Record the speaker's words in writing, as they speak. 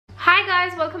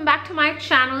guys, welcome back to my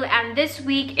channel, and this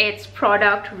week it's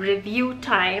product review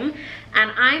time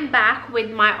and I'm back with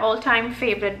my all-time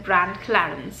favorite brand,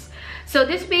 Clarins. So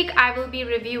this week I will be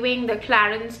reviewing the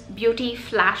Clarins Beauty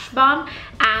Flash Balm,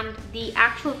 and the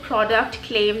actual product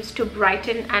claims to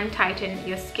brighten and tighten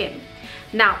your skin.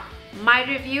 Now, my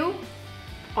review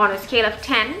on a scale of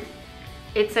 10,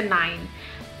 it's a 9,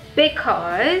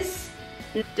 because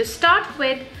to start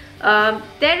with,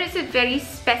 there is a very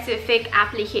specific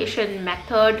application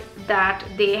method that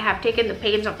they have taken the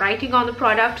pains of writing on the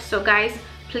product. So guys,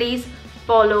 please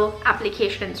follow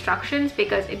application instructions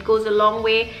because it goes a long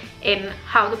way in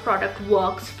how the product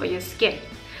works for your skin.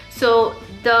 So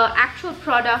the actual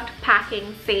product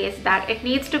packing says that it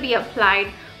needs to be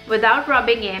applied without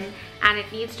rubbing in, and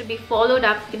it needs to be followed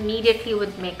up immediately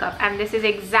with makeup, and this is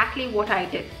exactly what I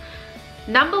did.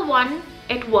 Number one,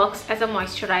 it works as a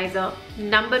moisturizer.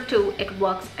 Number two, it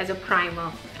works as a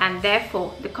primer, and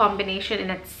therefore the combination in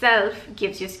itself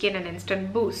gives your skin an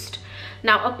instant boost.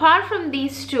 Now, apart from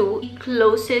these two, it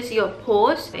closes your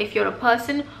pores. If you're a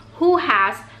person who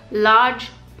has large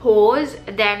pores,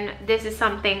 then this is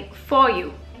something for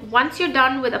you. Once you're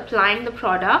done with applying the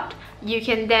product, you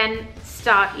can then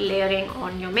start layering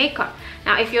on your makeup.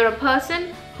 Now, if you're a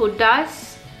person who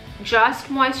does just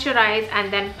moisturize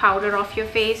and then powder off your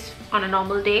face on a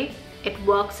normal day, it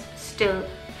works still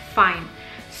fine,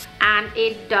 and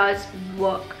it does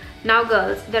work. Now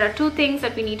girls, there are two things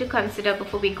that we need to consider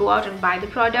before we go out and buy the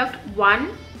product.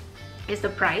 One is the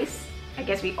price. I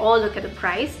guess we all look at the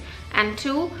price. And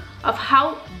two, of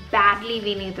how badly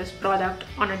we need this product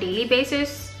on a daily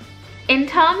basis. In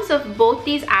terms of both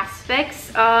these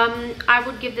aspects, I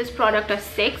would give this product a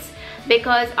 6,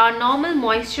 because our normal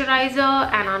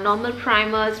moisturizer and our normal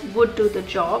primers would do the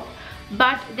job,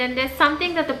 but then there's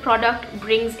something that the product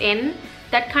brings in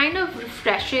that kind of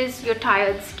refreshes your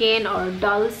tired skin or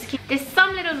dull skin. There's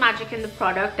some little magic in the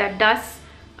product that does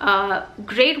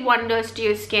great wonders to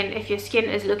your skin if your skin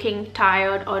is looking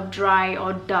tired or dry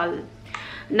or dull.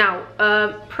 Now,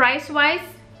 price wise,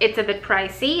 it's a bit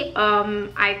pricey.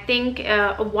 I think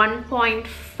a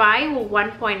 1.5 or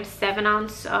 1.7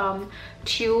 ounce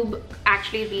tube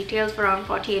actually retails for around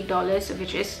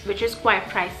 $48, which is quite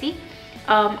pricey.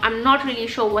 I'm not really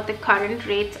sure what the current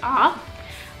rates are,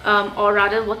 or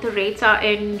rather what the rates are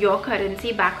in your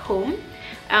currency back home.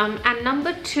 And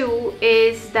number two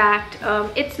is that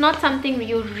it's not something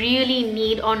you really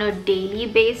need on a daily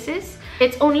basis.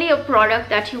 It's only a product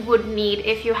that you would need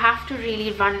if you have to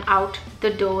really run out the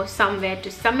door somewhere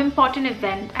to some important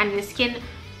event and your skin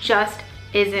just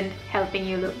isn't helping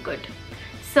you look good.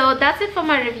 So that's it for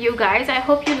my review, guys. I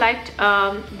hope you liked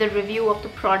the review of the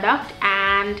product,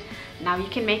 and now you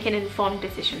can make an informed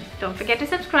decision. Don't forget to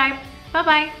subscribe. Bye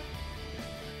bye.